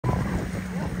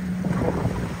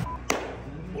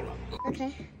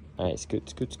Okay. All right, scoot,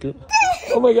 scoot, scoot.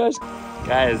 Oh my gosh.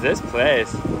 Guys, this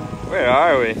place. Where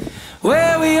are we?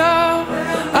 Where we are,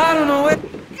 I don't know where.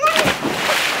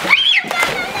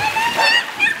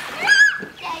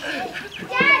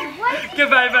 Dad, what?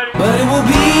 Goodbye, buddy. But it will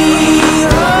be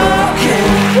okay.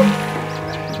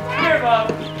 Here, Mom.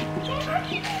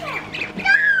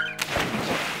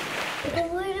 A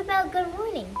word about good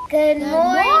morning. Good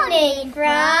morning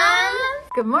from...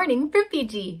 Good morning from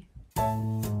Fiji.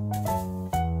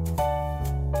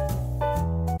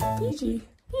 Fiji.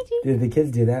 Fiji. Did the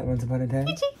kids do that once upon a time?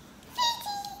 Fiji.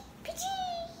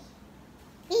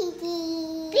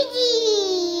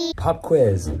 Fiji. Pop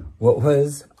quiz. What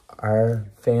was our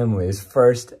family's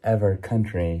first ever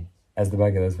country as the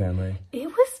Bucketless family? It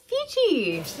was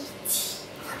Fiji.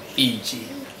 Fiji.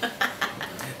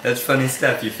 That's funny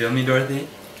stuff. You feel me, Dorothy?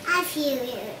 I feel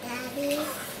you, Daddy.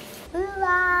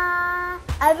 Bula.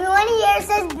 Everyone here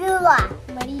says bula.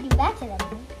 What do you do back to them?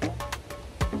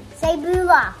 Say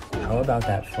bula. How about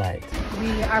that flight?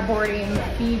 We are boarding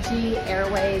Fiji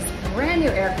Airways' brand new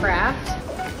aircraft.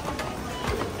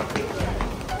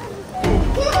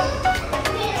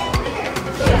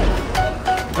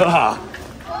 Oh,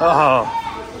 oh,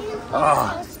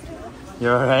 oh. You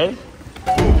all right?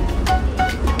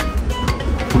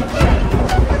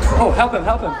 Oh, help him,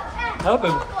 help him, help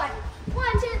him.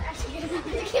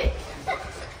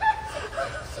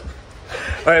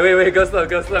 All right, wait, go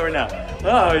slower now.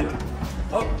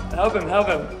 Oh, help him, help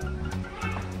him.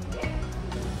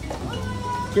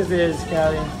 Kisses,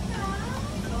 Cali.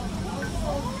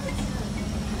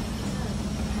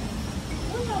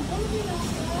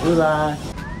 Hola.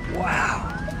 Wow.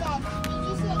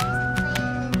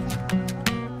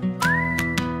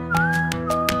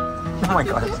 Oh my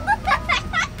gosh.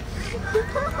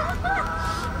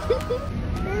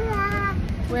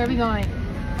 Where are we going?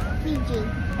 Fiji.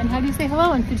 And how do you say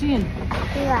hello in Fijian?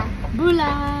 Bula.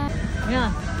 Bula.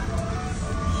 Yeah.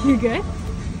 You good?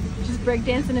 Just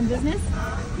breakdancing in business?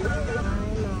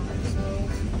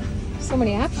 So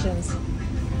many options.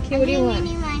 Okay, what do you want?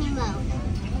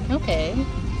 Okay.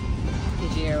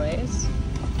 Fiji Airways.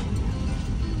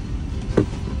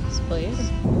 Yes,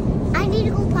 please. I need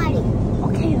to go potty.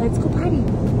 Okay, let's go party.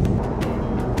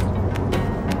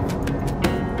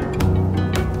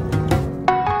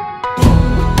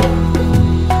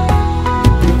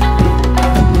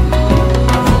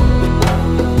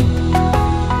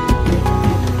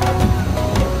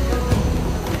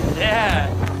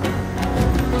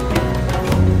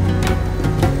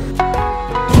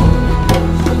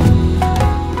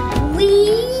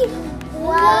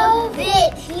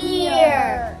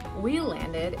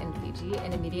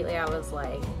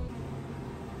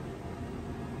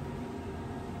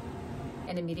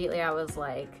 And immediately I was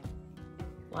like,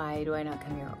 why do I not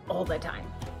come here all the time?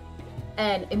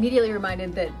 And immediately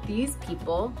reminded that these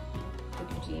people, the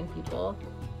Fijian people,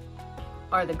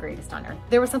 are the greatest on earth.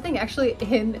 There was something actually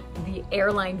in the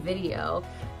airline video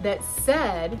that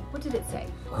said, what did it say?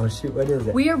 Oh shoot, what is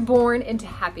it? We are born into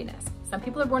happiness. Some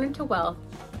people are born into wealth.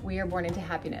 We are born into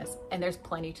happiness, and there's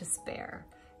plenty to spare.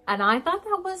 And I thought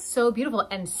that was so beautiful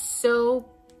and so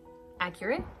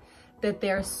accurate, that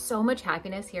there's so much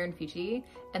happiness here in Fiji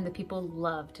and the people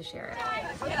love to share it.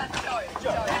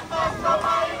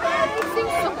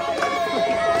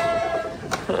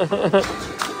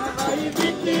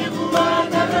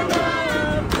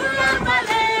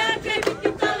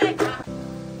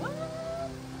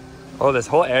 Oh, this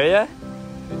whole area?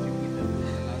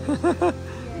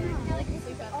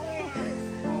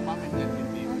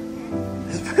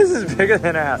 This place is bigger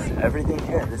than our house. Everything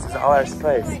here, this is all our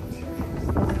space.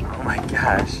 Oh my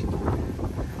gosh.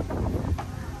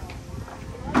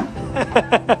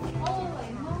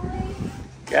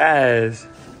 Guys.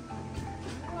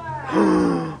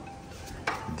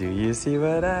 Do you see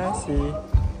what I see?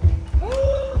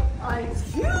 It's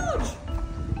huge!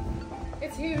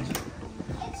 It's huge.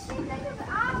 It's like an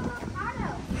avocado.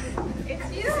 It's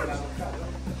huge.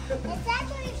 It's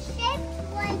actually shaped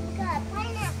like a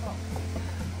pineapple.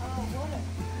 Oh,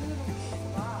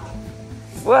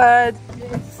 What? what a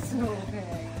beautiful spot. It's so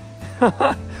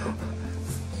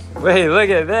big. Wait, look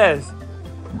at this.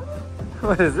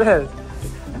 What is this?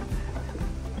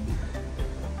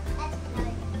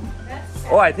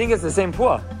 Oh, I think it's the same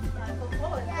pool.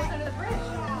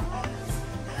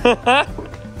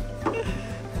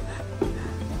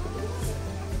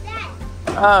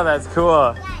 Oh, that's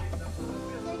cool.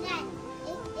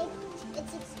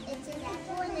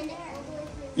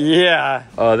 Yeah.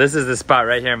 Oh, this is the spot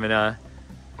right here, Manilla.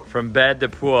 From bed to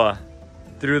pool,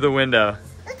 through the window.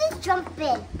 Let's just jump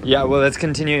in. Yeah, well, let's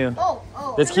continue. Oh.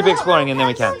 Let's keep exploring and then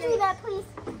we can. Don't do that, please.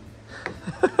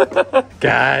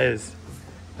 Guys,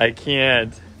 I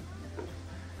can't.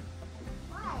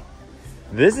 What?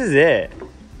 This is it.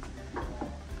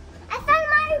 I found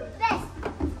my bed.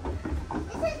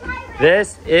 This is my room.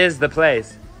 This is the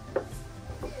place. This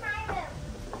is my room.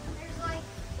 There's like,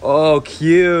 Oh,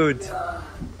 cute. this is my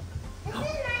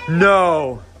room.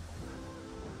 No.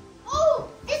 Oh,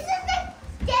 this is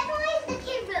definitely the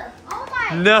kid room. Oh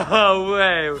my. No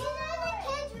way. This is the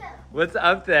kid's room. What's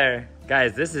up there?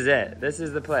 Guys, this is it. This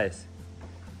is the place.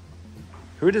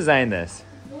 Who designed this?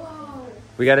 Whoa.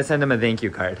 We got to send them a thank you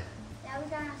card. That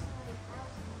was awesome.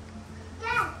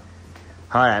 Dad.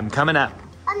 All right, I'm coming up.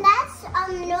 That's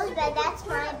Noah's bed. That's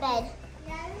my bed.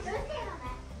 Yeah, don't stay on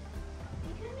that.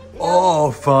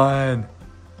 Oh, fun.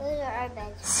 Those are our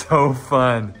beds. So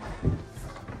fun.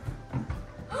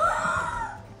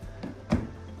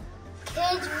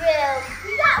 Kids room.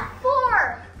 We got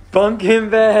 4 Bunkin'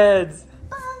 beds.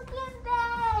 bunkin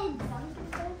beds.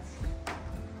 Bunkin beds.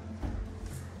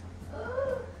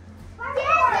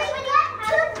 Yes, we got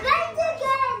 2 beds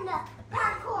again.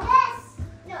 Yes.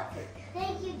 No,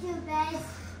 thank you, 2 beds.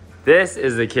 This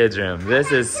is the kids' room.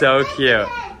 This is so cute.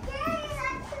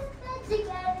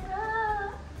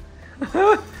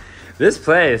 This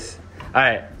place. All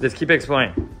right, let's keep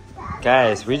exploring.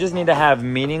 Guys, we just need to have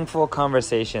meaningful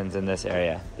conversations in this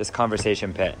area, this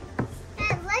conversation pit.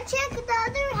 And let's check the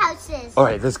other houses. All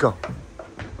right, let's go. Hey,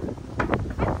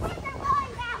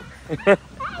 yeah, it's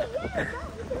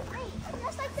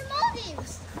just like the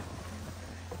Maldives.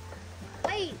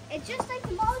 Wait, it's just like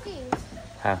the Maldives.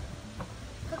 How?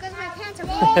 Because my pants are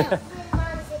blue. Mom's and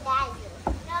dad's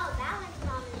room. No, that one's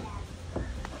mom and dad's.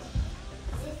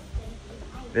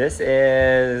 This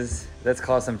is, let's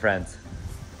call some friends.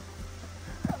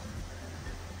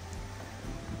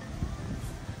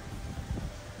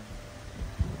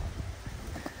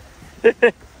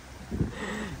 Good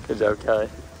job, Kelly.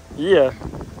 Yeah.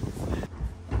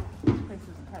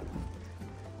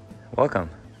 Welcome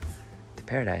to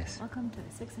paradise. Welcome to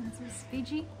the Six Senses,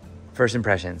 Fiji. First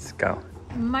impressions, go.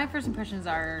 My first impressions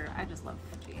are, I just love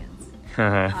Fijians.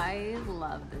 I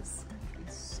love this country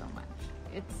so much.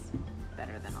 It's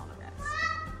better than all the rest.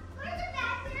 Where's the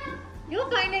bathroom?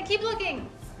 You'll find it, keep looking.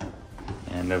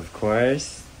 And of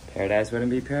course, paradise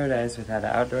wouldn't be paradise without an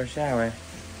outdoor shower.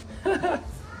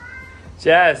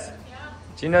 Jess,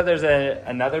 do you know there's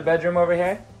another bedroom over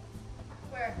here?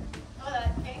 Where? Oh,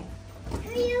 that, okay.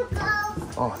 Here you go.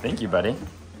 Oh, thank you, buddy.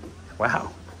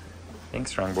 Wow. Thanks,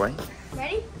 strong boy.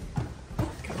 Ready? Good.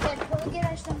 Can we get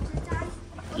our swimsuits on?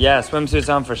 Yeah,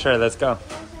 swimsuits on for sure. Let's go.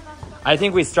 I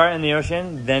think we start in the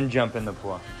ocean, then jump in the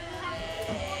pool.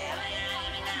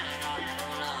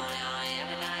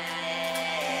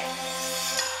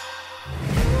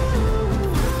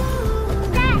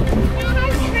 That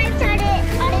has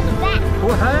stripes on its back.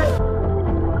 What?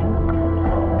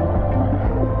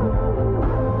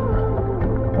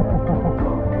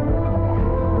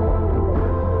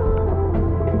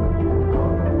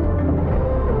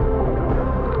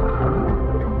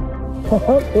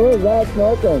 Who is that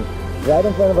smoking? Right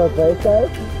in front of our place, guys?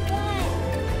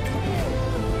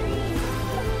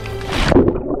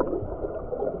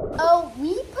 Oh,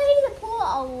 we play in the pool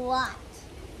a lot.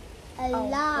 A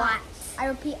lot. I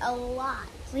repeat, a lot.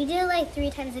 We do it like 3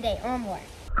 times a day or more.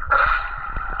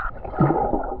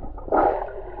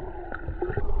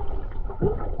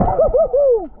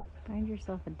 Find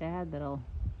yourself a dad that'll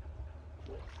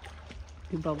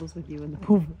do bubbles with you in the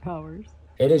pool for hours.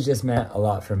 It has just meant a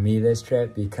lot for me this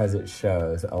trip because it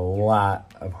shows a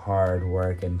lot of hard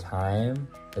work and time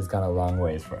has gone a long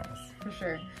ways for us. For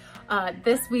sure.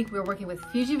 This week we're working with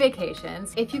Fiji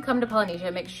Vacations. If you come to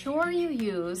Polynesia, make sure you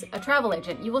use a travel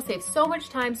agent. You will save so much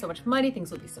time, so much money,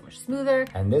 things will be so much smoother.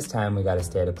 And this time we got to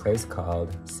stay at a place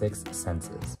called Six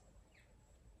Senses.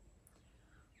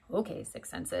 Okay, Six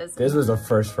Senses. This was a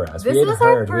first for us. This we had was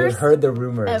our heard first the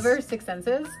rumors. Ever Six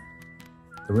Senses?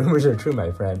 The rumors are true,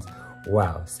 my friends.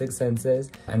 Wow, Six Senses.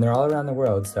 And they're all around the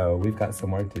world, so we've got some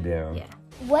work to do. Yeah.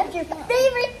 What's your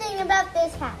favorite thing about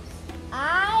this house?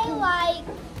 I like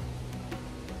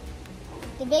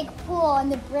the big pool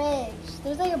and the bridge.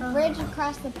 There's like a bridge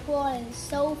across the pool and it's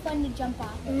so fun to jump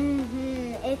off it.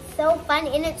 It's so fun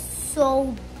and it's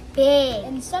so big.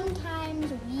 And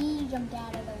sometimes we jumped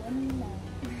out of the window.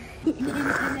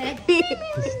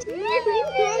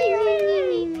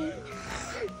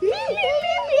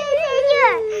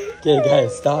 Okay,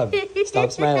 guys, stop.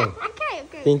 Stop smiling. Okay.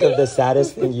 Think of the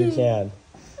saddest thing you can.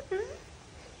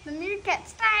 The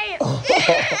meerkat's tired.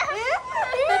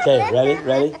 Okay, ready?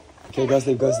 Ready? Okay, go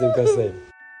sleep, go sleep, go sleep.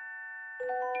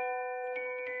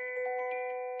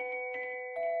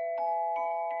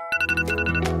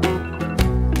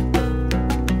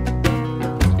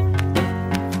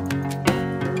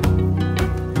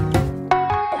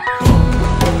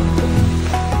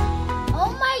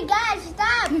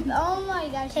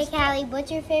 Callie,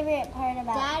 what's your favorite part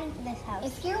about this house?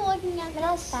 If you're looking at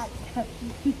this,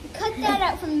 cut that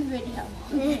out from the video.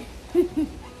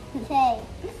 Okay,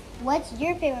 what's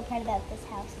your favorite part about this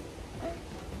house?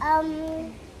 I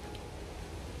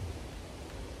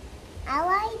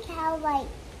like how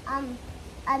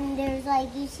there's like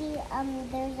you see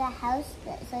there's a house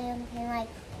that so you can like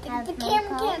have the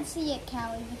camera can't see it,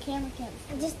 Callie. The camera can't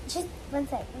see it. Just 1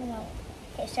 sec. No.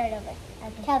 Okay, start over.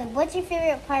 Okay. Callie, what's your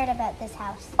favorite part about this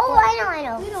house? Oh, I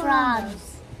know.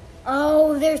 Frogs.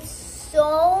 Oh, there's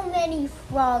so many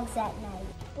frogs at night.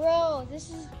 Bro,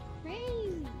 this is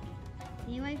crazy.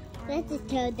 That's a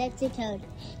toad. That's a toad.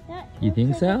 You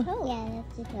think so? Yeah,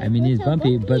 that's a toad. I mean, he's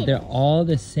bumpy, but they're all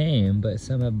the same, but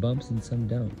some have bumps and some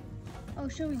don't. Oh,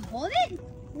 should we hold it?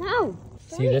 No.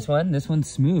 See this one? This one's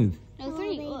smooth. No,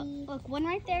 three. Look, one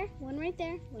right there, one right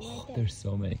there, one right there. There's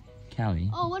so many. Callie.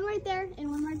 Oh, one right there and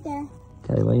one right there.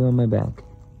 Callie, why are you on my back?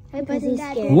 Because he's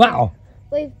scared. Wow!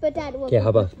 Wait, but Dad, Okay, how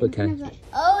about Callie?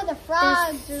 Oh, the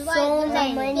frogs. There's so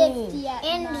like many. 50 at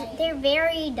And night. they're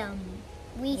very dumb.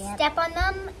 We step on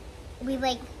them. We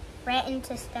like threaten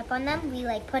to step on them. We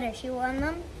like put our shoe on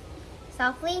them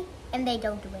softly, and they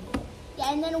don't do anything.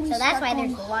 Yeah, and then we So that's start why going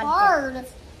there's a lot of hard.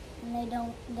 And they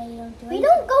don't do anything. We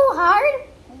don't go hard.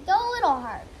 We go a little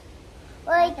hard.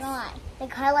 Like, Not gonna lie. they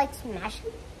kind of like smash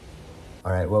them.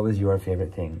 All right, what was your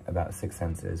favorite thing about Six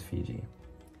Senses Fiji?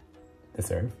 The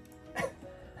surf?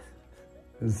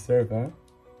 The surf, huh?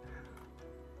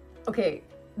 Okay,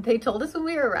 they told us when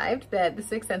we arrived that the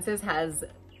Six Senses has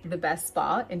the best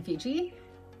spa in Fiji,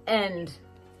 and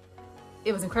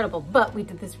it was incredible. But we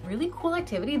did this really cool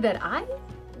activity that I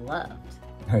loved.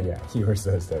 Oh yeah, you were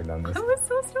so stoked on this. I was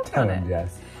so stoked Tell on him, it.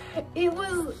 Jess. It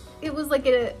was like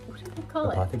a, what do they call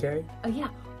it? Apothecary?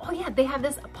 Oh yeah, they have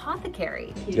this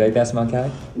apothecary. Do you like that smell,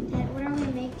 Callie? Dad, what are we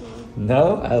making?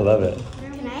 No? I love it.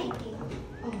 Can I?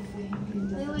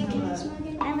 Wait, can I smell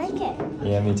it? I like it.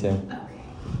 Yeah, me too.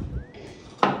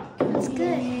 It's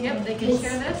good. Yep, they can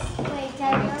share this. Wait,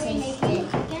 Dad, what are we making?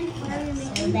 Again? What are we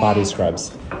making? Body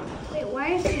scrubs. Wait, why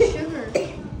is there sugar?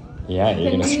 Yeah,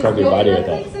 you're gonna scrub your body with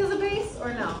it. As a base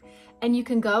or no? And you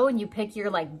can go and you pick your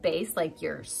like base, like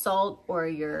your salt or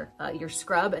your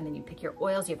scrub, and then you pick your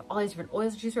oils. You have all these different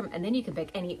oils to choose from, and then you can pick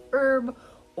any herb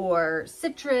or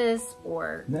citrus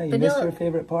or No, you vanilla. missed your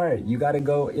favorite part. You gotta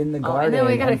go in the and garden then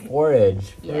we gotta- and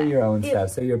forage for Yeah. your own stuff.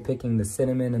 So you're picking the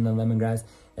cinnamon and the lemongrass,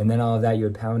 and then all of that you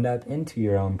would pound up into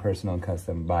your own personal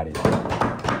custom body.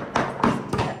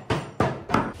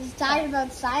 He's tired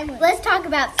about silence. Let's talk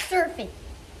about surfing.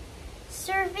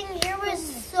 Surfing here was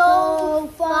so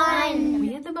fun.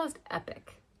 We had the most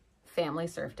epic family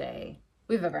surf day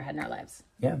we've ever had in our lives.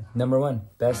 Yeah, number one,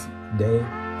 best day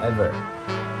ever.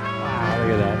 Wow,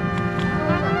 look at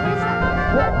that.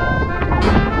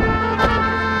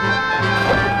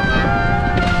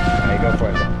 All right, go for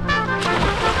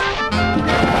it.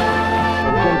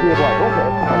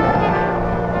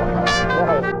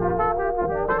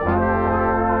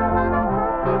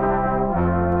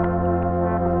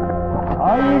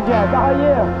 How are you, Jess? How are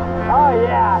you? Oh,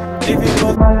 yeah. If it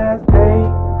was my last day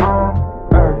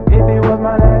on earth, if it was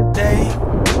my last day,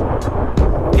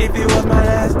 if it was my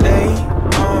last day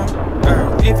on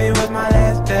earth, if it was my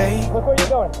last day, Look where you're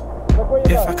going. Look where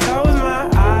you're if I going. close my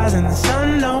eyes and the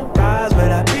sun don't rise,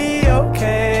 would I be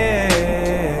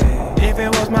okay? If it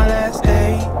was my last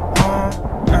day on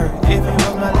earth, if it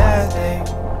was my last day,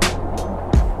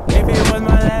 if it was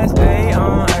my last day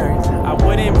on earth, I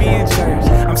wouldn't be in church.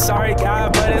 I'm sorry,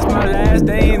 God, but it's my last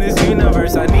day in this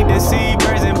universe. I need to see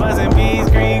birds and buzzing bees,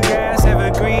 green grass,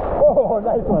 evergreen. Oh,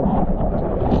 nice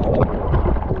one.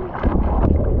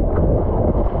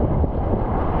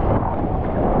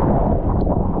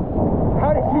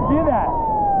 How did she do that?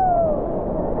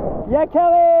 Yeah,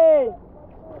 Kelly!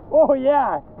 Oh,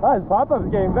 yeah. Oh, his pop-up's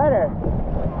getting better.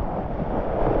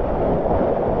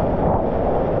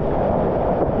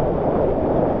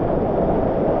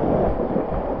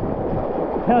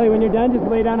 Kelly, when you're done, just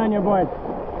lay down on your board.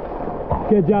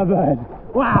 Good job, bud.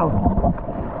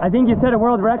 Wow. I think you set a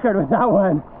world record with that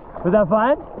one. Was that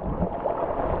fun?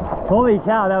 Holy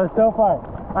cow, that was so fun.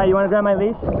 All right, you want to grab my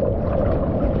leash?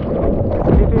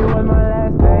 If it was my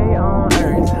last day on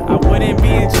earth, I wouldn't be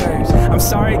in church. I'm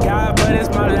sorry, God, but it's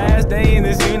my last day in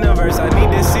this universe. I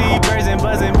need to see birds and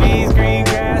buzzing bees, green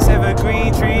grass,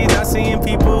 evergreen trees. I'm seeing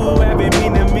people who have been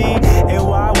mean to me, and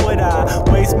why would I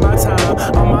waste my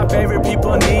time? All my favorite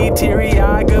people need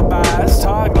teary-eyed goodbyes.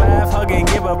 Talk, laugh, hug, and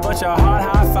give a bunch of hard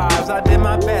high fives. I did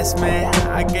my best, man.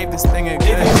 I gave this thing a good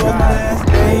try. If it was my last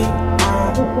day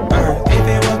on earth, if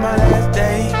it was my last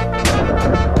day,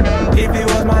 if it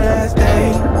was my last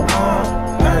day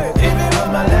on earth, if it was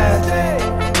my last day,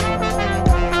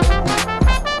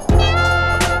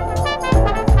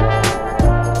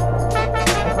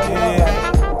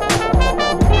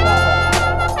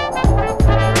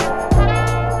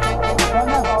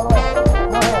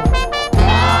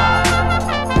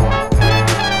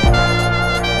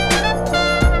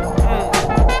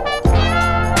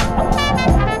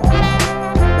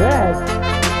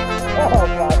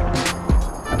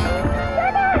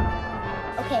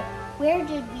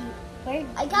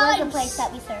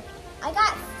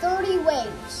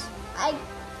 waves. Like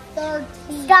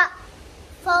 13. Stop.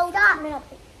 Stop.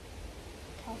 Okay,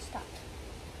 stop.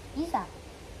 You stop.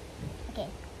 Okay.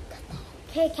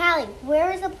 Okay, Callie,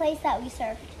 where is the place that we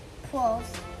surfed? Pools.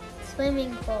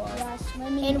 Swimming pools. Yeah,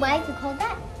 swimming. And why is it called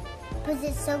that? Because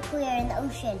it's so clear in the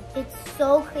ocean. It's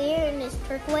so clear and it's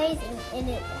turquoise and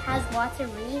it has lots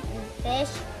of reef and fish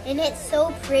and it's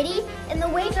so pretty and the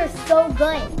waves are so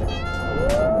good.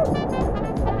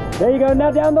 There you go.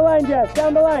 Now down the line, Jess.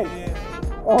 Down the line.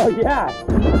 Oh, yeah.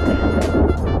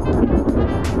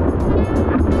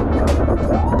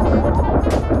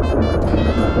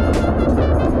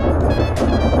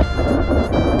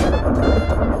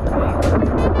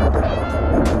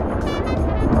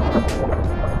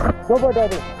 Go for it,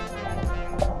 Dorothy.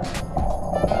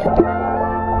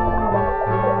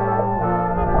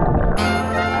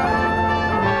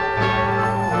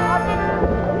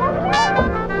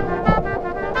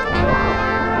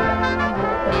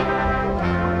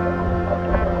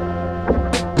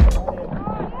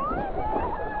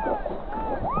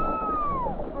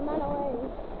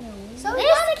 So we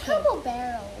got a couple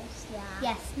barrels. Yeah.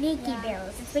 Yes, sneaky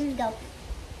barrels. It's when you go.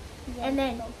 And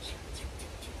then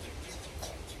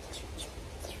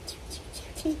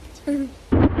Stand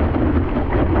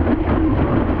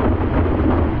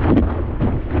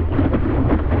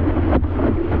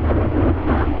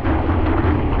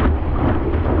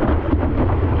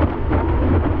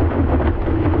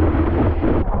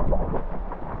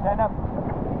up.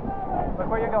 Look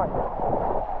where you're going.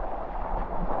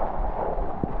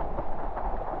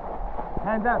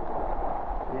 Hands up.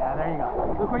 Yeah, there you go.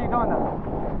 Look where you're going now.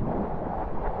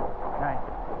 Nice.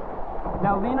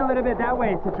 Now lean a little bit that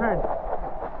way to turn.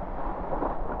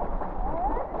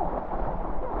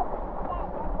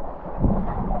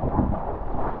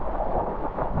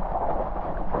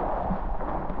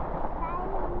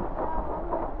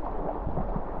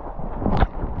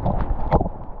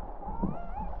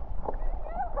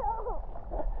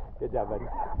 Good job, buddy.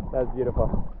 That was beautiful.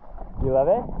 You love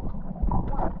it?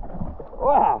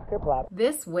 Wow, good plop.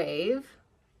 This wave.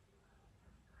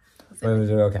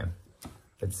 Okay.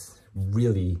 Let's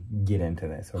really get into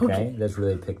this, okay? Let's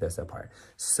really pick this apart.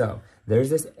 So, there's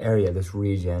this area, this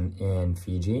region in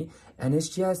Fiji, and it's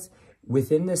just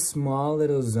within this small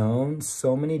little zone,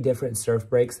 so many different surf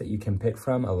breaks that you can pick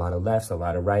from. A lot of lefts, a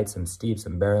lot of rights, some steep,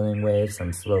 some barreling waves,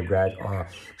 some slow grad. Oh,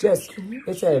 just,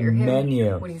 it's a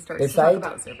menu. It's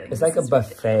like a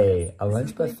buffet, a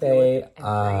lunch buffet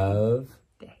of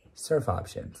surf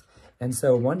options. And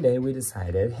so one day we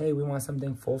decided, hey, we want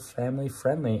something full family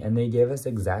friendly. And they gave us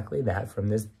exactly that from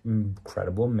this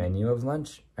incredible menu of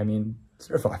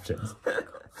surf options.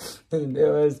 And it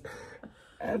was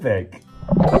epic.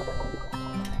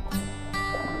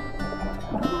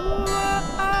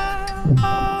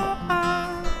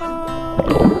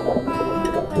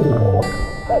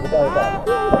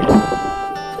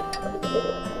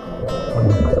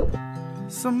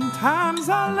 Sometimes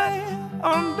I lay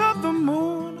under the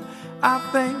moon, I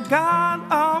thank God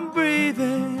I'm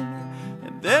breathing,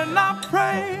 and then I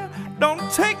pray,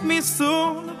 don't take me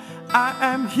soon, I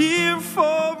am here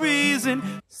for a reason.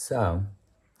 So,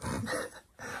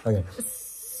 okay.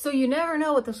 So you never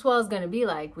know what the swell is going to be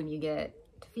like when you get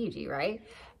to Fiji, right?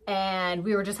 And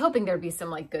we were just hoping there'd be some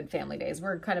like good family days.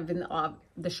 We're kind of in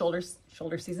the shoulder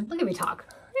season. Look at me talk.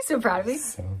 I'm so proud of me.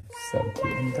 So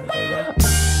cute.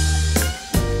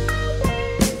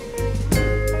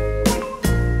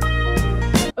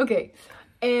 Okay,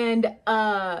 and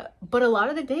but a lot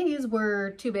of the days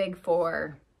were too big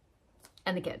for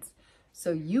the kids.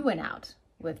 So you went out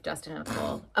with Justin and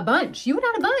Nicole a bunch. You went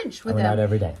out a bunch with them. I went out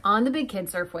every day on the big kid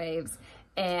surf waves.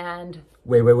 And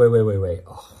wait.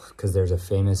 Oh, because there's a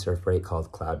famous surf break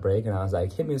called Cloud Break, and I was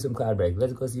like, hit me with some Cloud Break.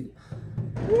 Let's go see.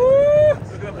 Woo! Look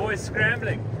at the boys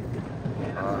scrambling.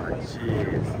 Oh,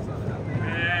 jeez.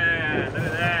 Man, look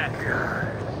at that. God.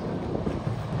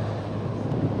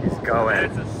 He's going.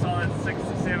 That's a solid 6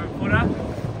 to 7 footer.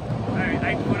 Maybe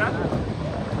 8 footer.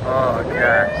 Oh,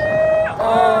 gosh.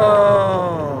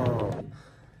 Oh!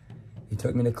 He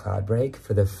took me to Cloud Break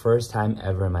for the first time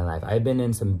ever in my life. I've been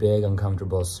in some big,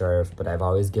 uncomfortable surf, but I've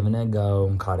always given it a go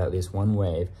and caught at least one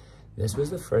wave. This was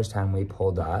the first time we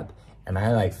pulled up, and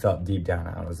I like felt deep down.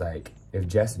 I was like, if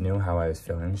Jess knew how I was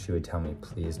feeling, she would tell me,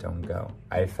 please don't go.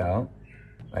 I felt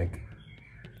like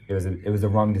it was the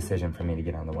wrong decision for me to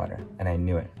get on the water, and I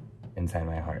knew it inside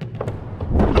my heart.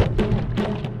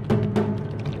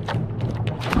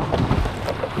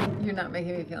 you're not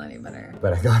making me feel any better.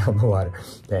 But I got on the water,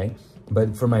 okay?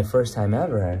 But for my first time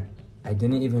ever, I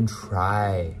didn't even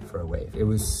try for a wave. It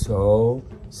was so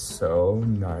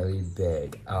gnarly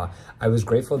big. I was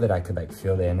grateful that I could like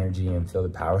feel the energy and feel the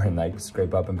power and like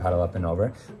scrape up and paddle up and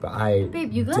over. But I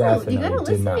definitely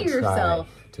did not try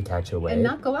to catch a wave. And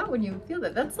not go out when you feel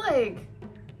that. That's like...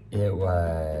 It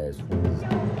was...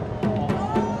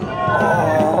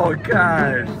 Oh,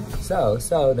 gosh.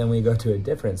 So then we go to a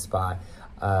different spot.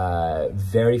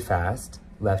 Very fast,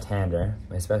 left-hander,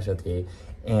 my specialty.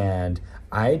 And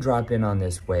I drop in on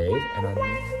this wave and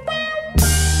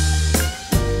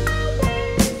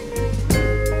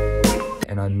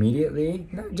I'm immediately,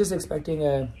 not just expecting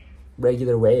a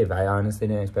regular wave. I honestly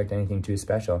didn't expect anything too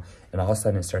special. And all of a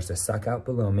sudden it starts to suck out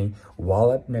below me,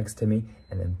 wall up next to me,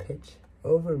 and then pitch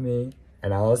over me.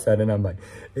 And all of a sudden I'm like,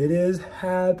 it is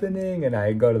happening. And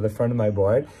I go to the front of my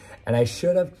board and I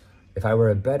should have, if I were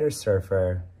a better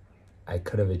surfer, I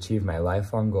could have achieved my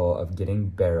lifelong goal of getting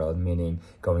barreled, meaning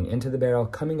going into the barrel,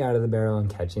 coming out of the barrel, and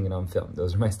catching it on film.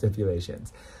 Those are my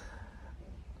stipulations.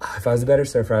 If I was a better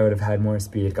surfer, I would have had more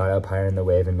speed, got up higher in the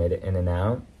wave, and made it in and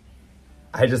out.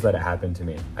 I just let it happen to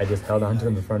me. I just held onto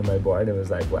the front of my board. It was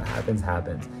like, what happens,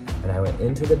 happens. And I went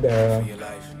into the barrel,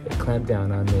 it clamped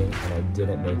down on me, and I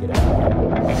didn't make it out.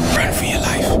 Run for your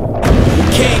life.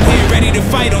 Came here ready to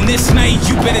fight on this night.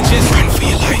 You better just run for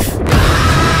your life.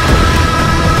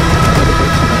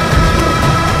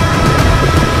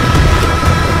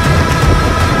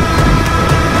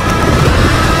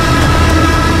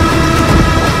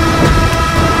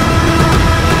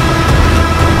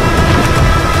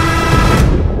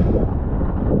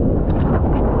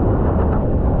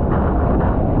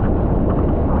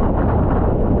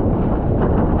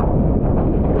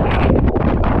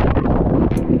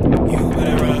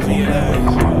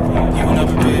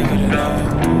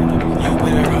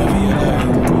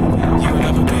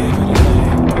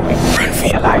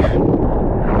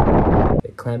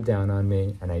 Clamped down on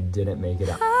me and I didn't make it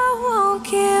out. I won't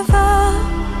give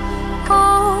up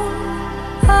on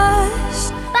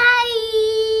us. Bye!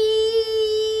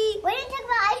 We didn't talk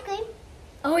about ice cream.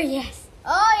 Oh, yes.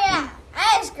 Oh, yeah.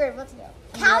 Ice cream. Let's go.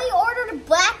 Callie ordered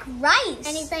black rice.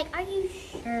 And he's like, are you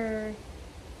sure?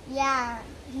 Yeah.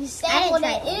 He sampled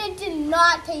it. It did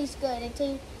not taste good. It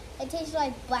tasted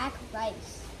like black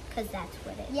rice. Because that's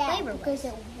what it flavor was. Because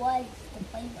it was the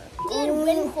flavor. We did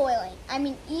windfoiling. I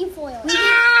mean, e-foiling. We did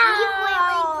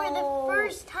e-foiling for the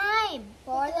first time.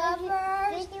 For the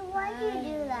first time. Why did you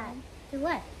do that? Do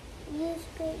what? You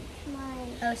scraped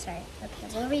mine. Oh, sorry. Okay,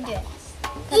 we'll redo it.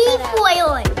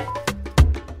 E-foiling.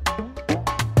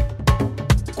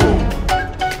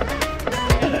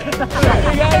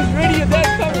 Hey guys, ready? Your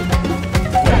dad's coming.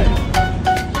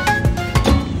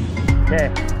 Okay,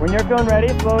 when you're feeling ready,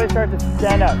 slowly start to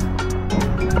stand up.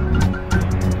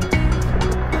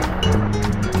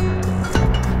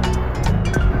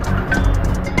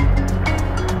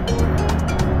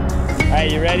 All right,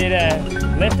 you ready to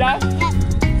lift off?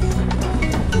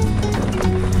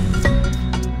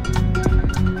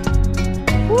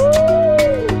 Woo!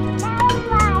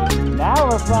 Now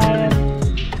we're flying.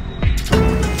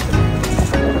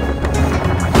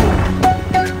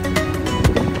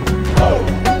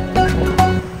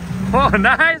 Oh,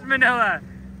 nice, Manilla.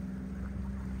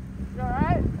 You all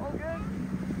right? All good?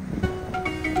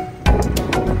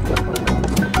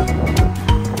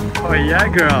 Oh, yeah,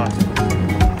 girl.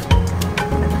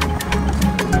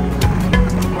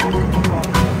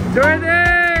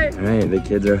 Dorothy! All right, the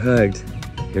kids are hooked.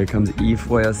 Here comes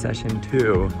Efoil session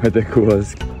 2 with the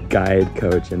coolest guide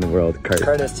coach in the world, Curtis.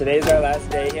 Curtis, today's our last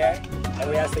day here, and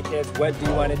we asked the kids, what do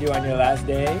you want to do on your last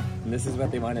day? And this is what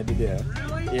they wanted to do.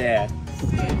 Really? Yeah.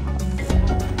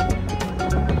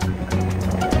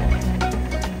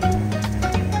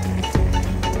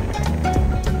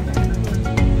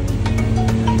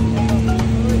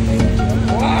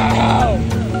 Wow!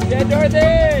 Yeah, Dorothy!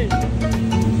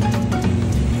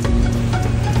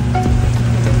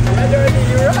 Yeah, Dorothy,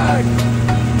 you rock!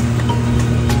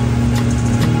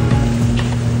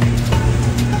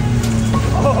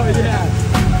 Oh, yeah!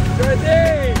 Dorothy!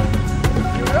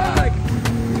 You rock!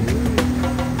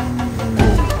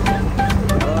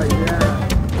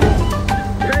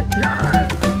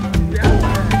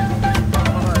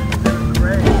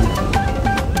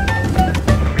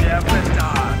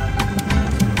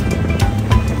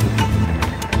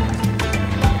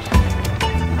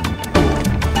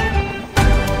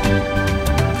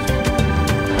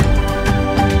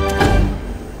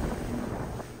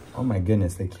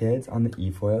 goodness, the kids on the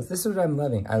Efoils, this is what I'm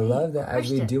loving. I love that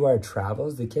as we do our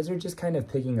travels, the kids are just kind of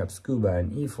picking up scuba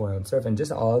and Efoil and surf and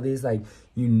just all these like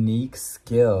unique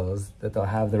skills that they'll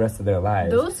have the rest of their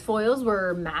lives. Those foils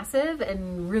were massive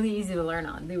and really easy to learn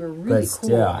on. They were really cool. But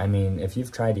still, I mean, if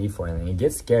you've tried Efoiling, it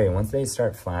gets scary once they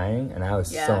start flying, and I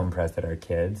was so impressed that our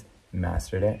kids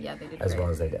mastered it as well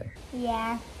as they did.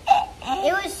 Yeah.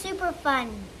 It was super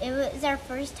fun. It was our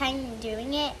first time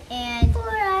doing it, and for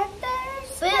our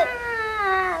first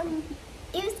time.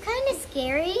 It was kind of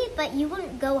scary, but you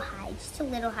wouldn't go high, just a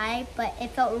little high, but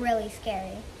it felt really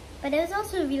scary. But it was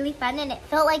also really fun, and it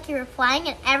felt like you were flying,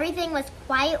 and everything was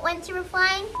quiet once you were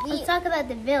flying. Let's talk about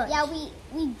the village. Yeah,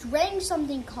 we drank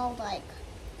something called like,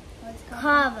 what's it called?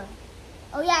 Kava.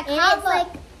 Oh yeah, And kava.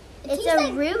 it's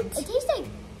a root. It tastes like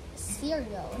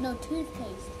cereal. No,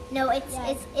 toothpaste. No, it's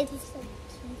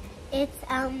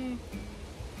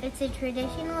a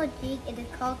traditional drink. It is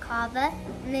called kava,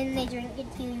 and then they drink it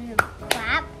till you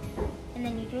clap, and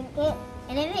then you drink it,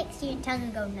 and it makes your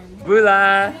tongue go numb.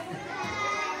 Bula!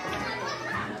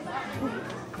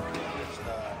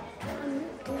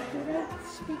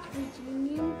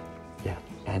 Yeah,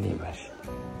 and English.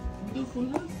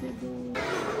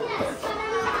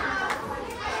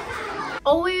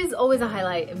 Always a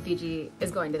highlight in Fiji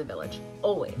is going to the village.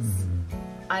 Always.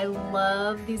 I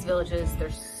love these villages. They're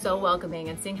so welcoming,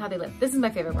 and seeing how they live. This is my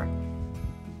favorite part.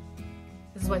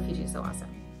 This is why Fiji is so awesome.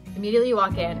 Immediately you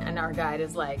walk in and our guide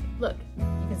is like, look,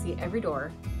 you can see every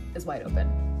door is wide open.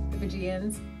 The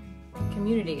Fijians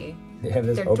community, They have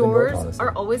this their open door doors policy.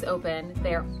 are always open.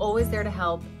 They are always there to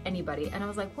help anybody. And I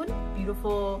was like, what a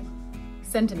beautiful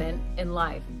sentiment in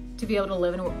life to be able to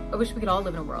live in I wish we could all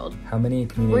live in a world. How many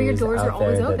where your communities doors out are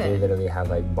always there that they open. literally have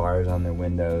like bars on their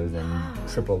windows and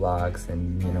triple locks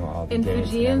and you know all the And gates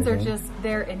Fijians and are everything? just,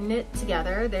 they're in it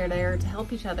together. They're there to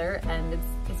help each other, and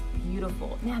it's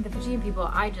beautiful. Man, the Fijian people,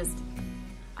 I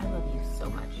love you so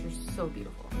much. You're so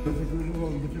beautiful.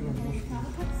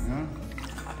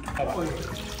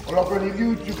 Dorothy,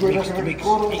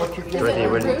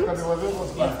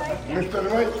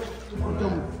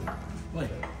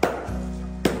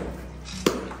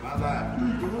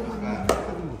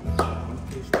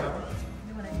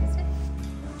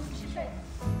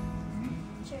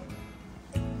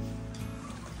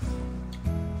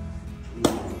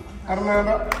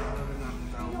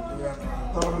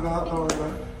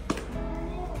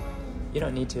 you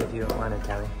don't need to if you don't want it,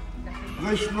 Kelly.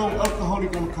 I'll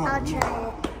try it.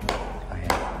 Okay.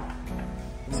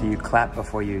 So you clap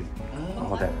before you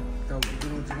hold it.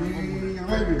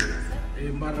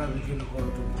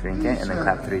 Drink it and then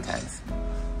clap 3 times.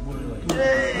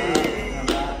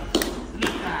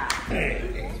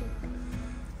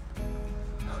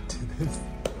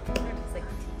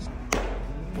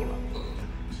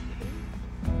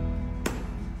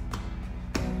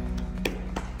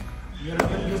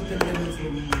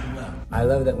 I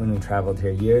love that when we traveled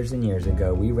here years and years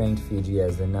ago, we ranked Fiji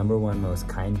as the #1 most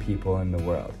kind people in the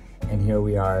world. And here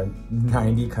we are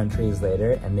 90 countries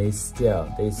later, and they still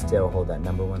hold that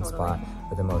 #1 spot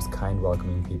for the most kind,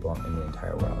 welcoming people in the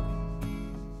entire world.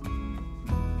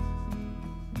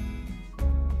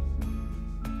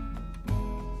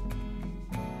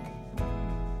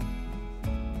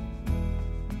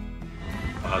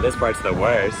 Oh, this part's the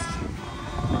worst.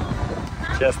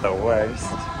 Just the worst.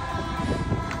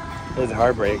 It's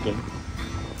heartbreaking.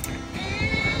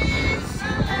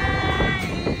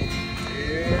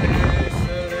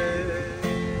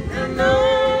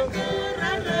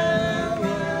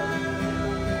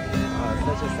 Oh, it's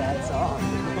such a sad song.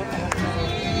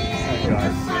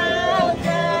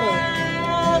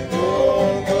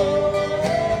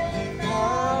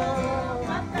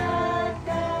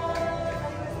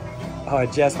 Oh,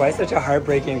 Jess, why such a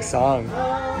heartbreaking song?